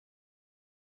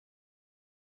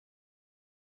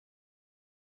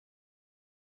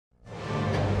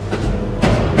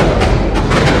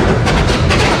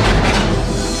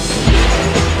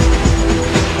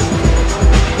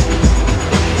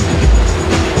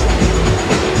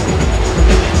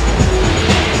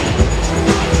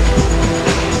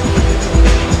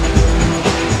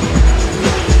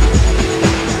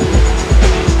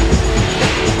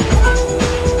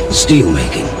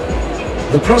Steelmaking.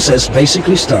 The process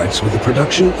basically starts with the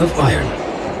production of iron,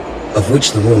 of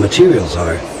which the raw materials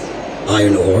are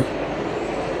iron ore,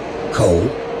 coal,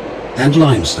 and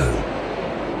limestone.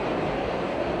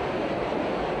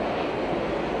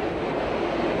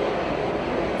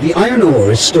 The iron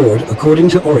ore is stored according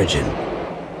to origin.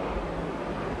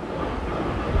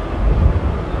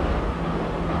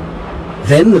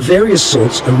 Then the various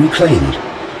sorts are reclaimed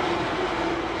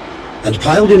and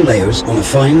piled in layers on a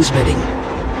fines bedding.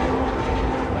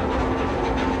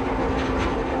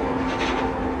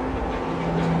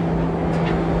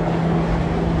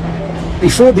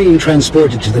 Before being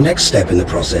transported to the next step in the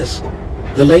process,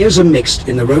 the layers are mixed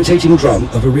in the rotating drum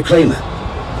of a reclaimer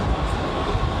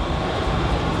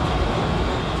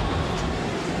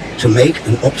to make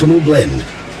an optimal blend.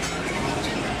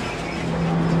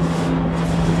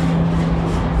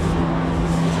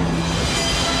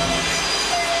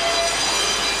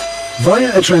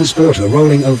 Via a transporter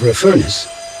rolling over a furnace,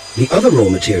 the other raw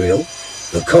material,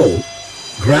 the coal,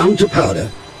 ground to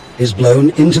powder, is blown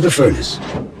into the furnace.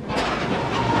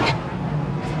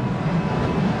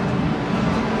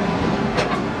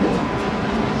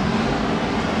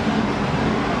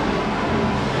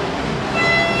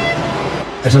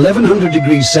 At 1100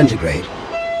 degrees centigrade,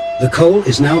 the coal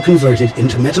is now converted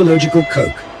into metallurgical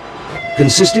coke,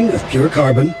 consisting of pure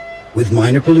carbon with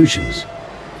minor pollutions.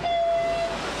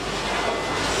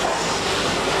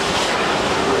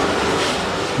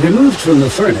 Removed from the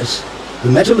furnace, the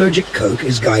metallurgic coke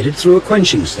is guided through a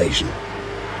quenching station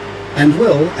and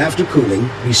will, after cooling,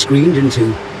 be screened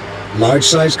into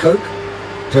large-size coke,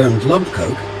 termed lump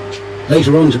coke,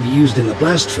 later on to be used in the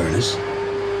blast furnace,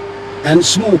 and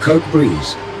small coke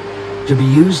breeze, to be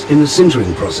used in the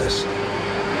sintering process.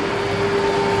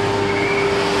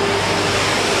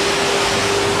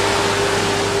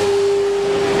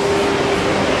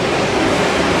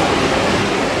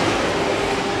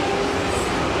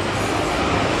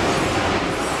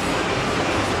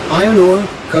 Iron ore,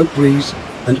 coke breeze,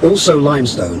 and also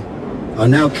limestone are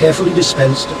now carefully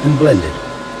dispensed and blended.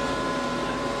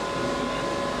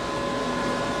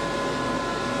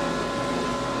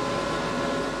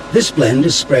 This blend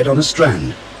is spread on a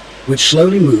strand, which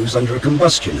slowly moves under a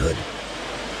combustion hood.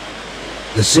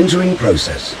 The sintering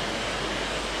process.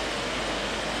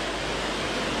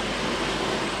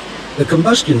 The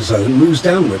combustion zone moves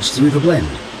downwards through the blend.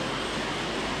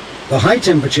 The high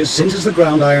temperature sinters the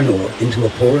ground iron ore into a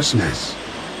porous mass.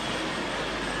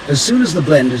 As soon as the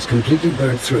blend is completely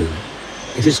burnt through,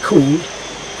 it is cooled,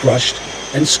 crushed,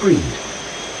 and screened,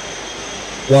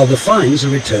 while the fines are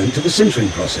returned to the sintering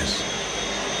process.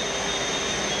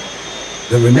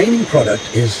 The remaining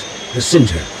product is the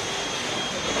sinter,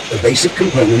 the basic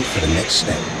component for the next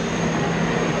step.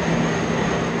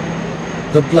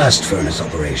 The blast furnace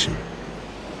operation.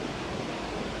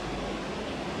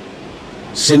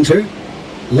 Sinter,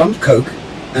 lump coke,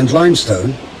 and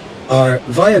limestone are,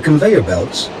 via conveyor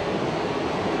belts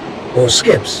or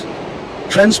skips,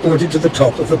 transported to the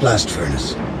top of the blast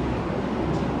furnace.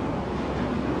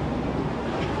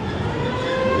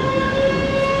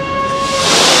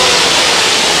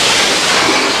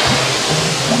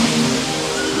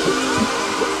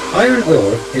 Iron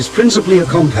ore is principally a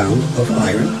compound of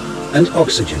iron and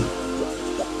oxygen.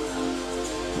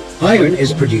 Iron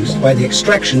is produced by the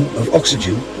extraction of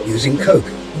oxygen using coke.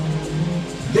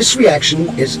 This reaction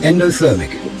is endothermic.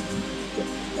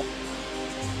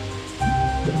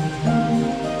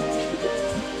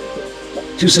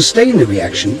 To sustain the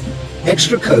reaction,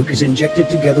 extra coke is injected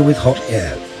together with hot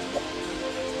air.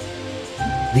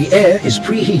 The air is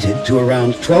preheated to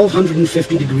around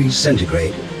 1250 degrees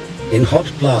centigrade in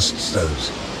hot blast stoves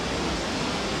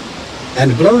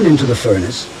and blown into the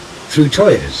furnace through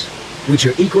toyers, which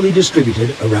are equally distributed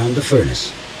around the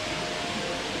furnace.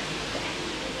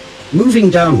 Moving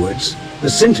downwards, the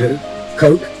sinter,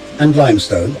 coke, and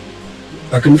limestone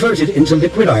are converted into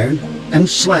liquid iron and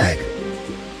slag.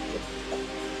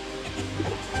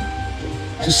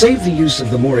 To save the use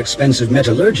of the more expensive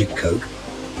metallurgic coke,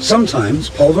 sometimes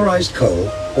pulverized coal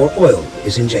or oil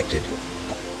is injected.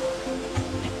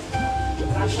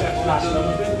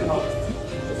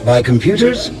 By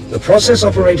computers, the process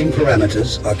operating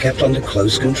parameters are kept under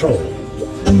close control.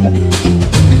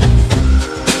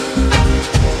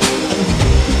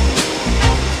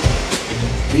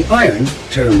 The iron,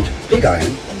 termed pig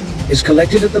iron, is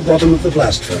collected at the bottom of the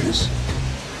blast furnace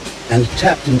and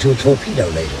tapped into a torpedo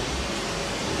ladle.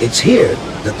 It's here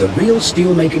that the real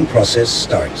steelmaking process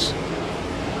starts.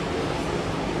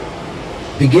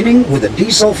 Beginning with a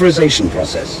desulfurization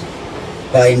process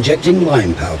by injecting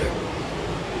lime powder.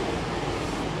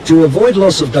 To avoid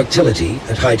loss of ductility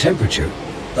at high temperature,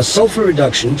 a sulfur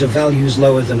reduction to values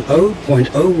lower than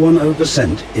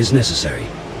 0.010% is necessary.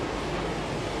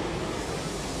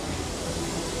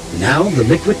 Now the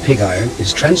liquid pig iron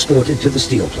is transported to the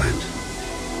steel plant.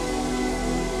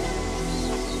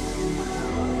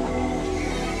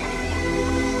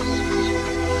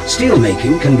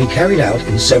 Steelmaking can be carried out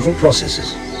in several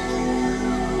processes.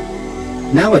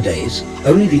 Nowadays,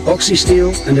 only the Oxy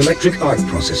steel and electric arc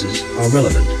processes are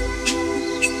relevant.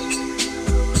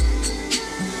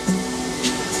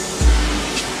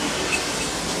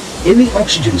 In the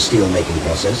oxygen steelmaking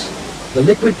process, the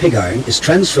liquid pig iron is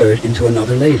transferred into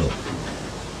another ladle.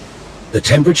 The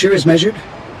temperature is measured,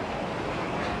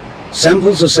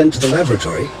 samples are sent to the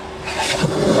laboratory,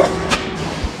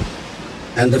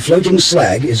 and the floating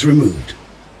slag is removed.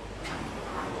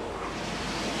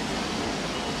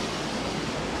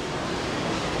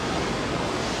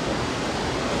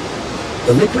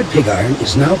 The liquid pig iron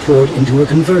is now poured into a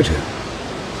converter.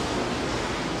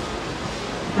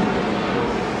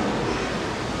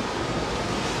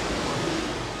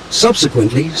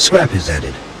 Subsequently, scrap is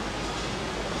added.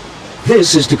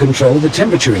 This is to control the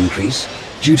temperature increase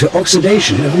due to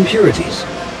oxidation of impurities,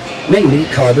 mainly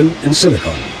carbon and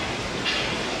silicon.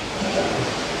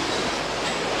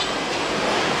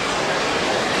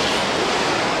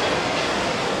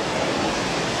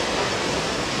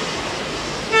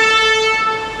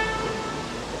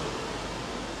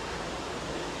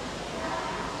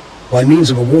 By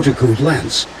means of a water-cooled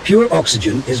lance, pure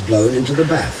oxygen is blown into the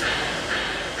bath.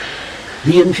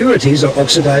 The impurities are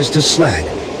oxidized to slag,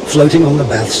 floating on the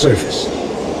bath surface.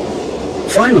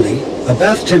 Finally, a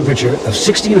bath temperature of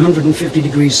 1650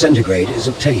 degrees centigrade is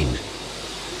obtained.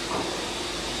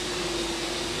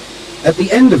 At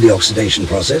the end of the oxidation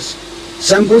process,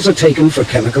 samples are taken for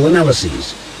chemical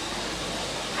analyses.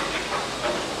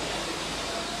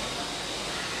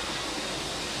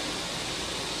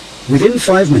 Within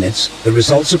 5 minutes, the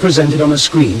results are presented on a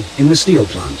screen in the steel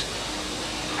plant.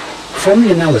 From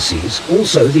the analyses,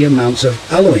 also the amounts of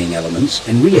alloying elements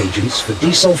and reagents for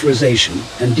desulfurization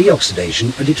and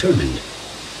deoxidation are determined.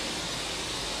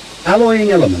 Alloying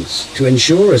elements to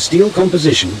ensure a steel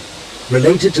composition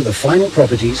related to the final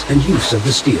properties and use of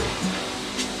the steel.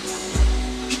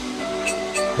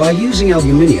 By using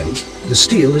aluminium, the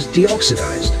steel is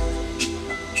deoxidized.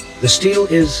 The steel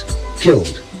is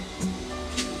killed.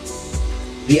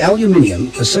 The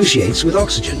aluminium associates with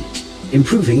oxygen,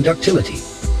 improving ductility.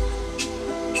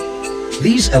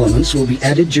 These elements will be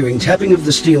added during tapping of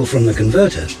the steel from the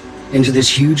converter into this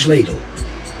huge ladle.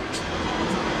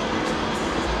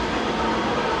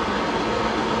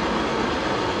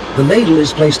 The ladle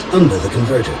is placed under the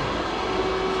converter.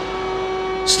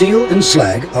 Steel and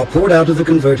slag are poured out of the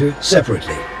converter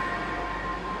separately.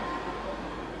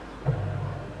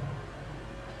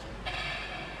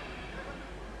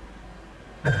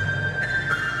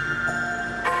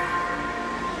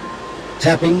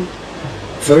 Tapping,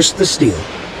 first the steel,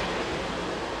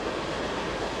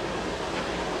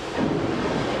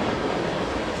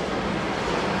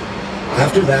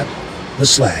 after that, the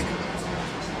slag.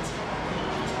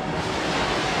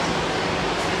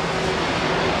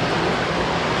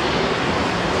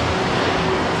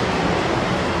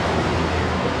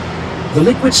 The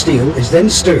liquid steel is then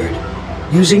stirred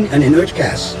using an inert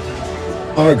gas,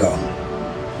 argon.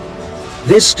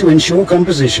 This to ensure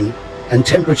composition and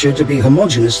temperature to be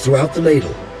homogeneous throughout the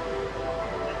ladle.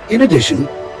 In addition,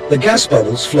 the gas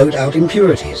bubbles float out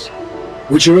impurities,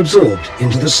 which are absorbed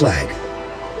into the slag.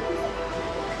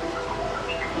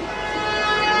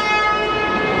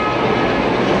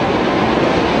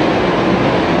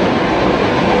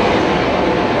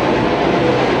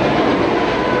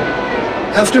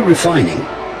 After refining,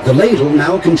 the ladle,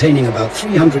 now containing about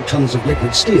 300 tons of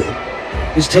liquid steel,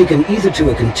 is taken either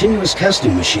to a continuous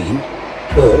casting machine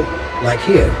or, like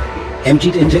here,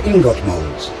 emptied into ingot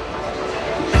molds.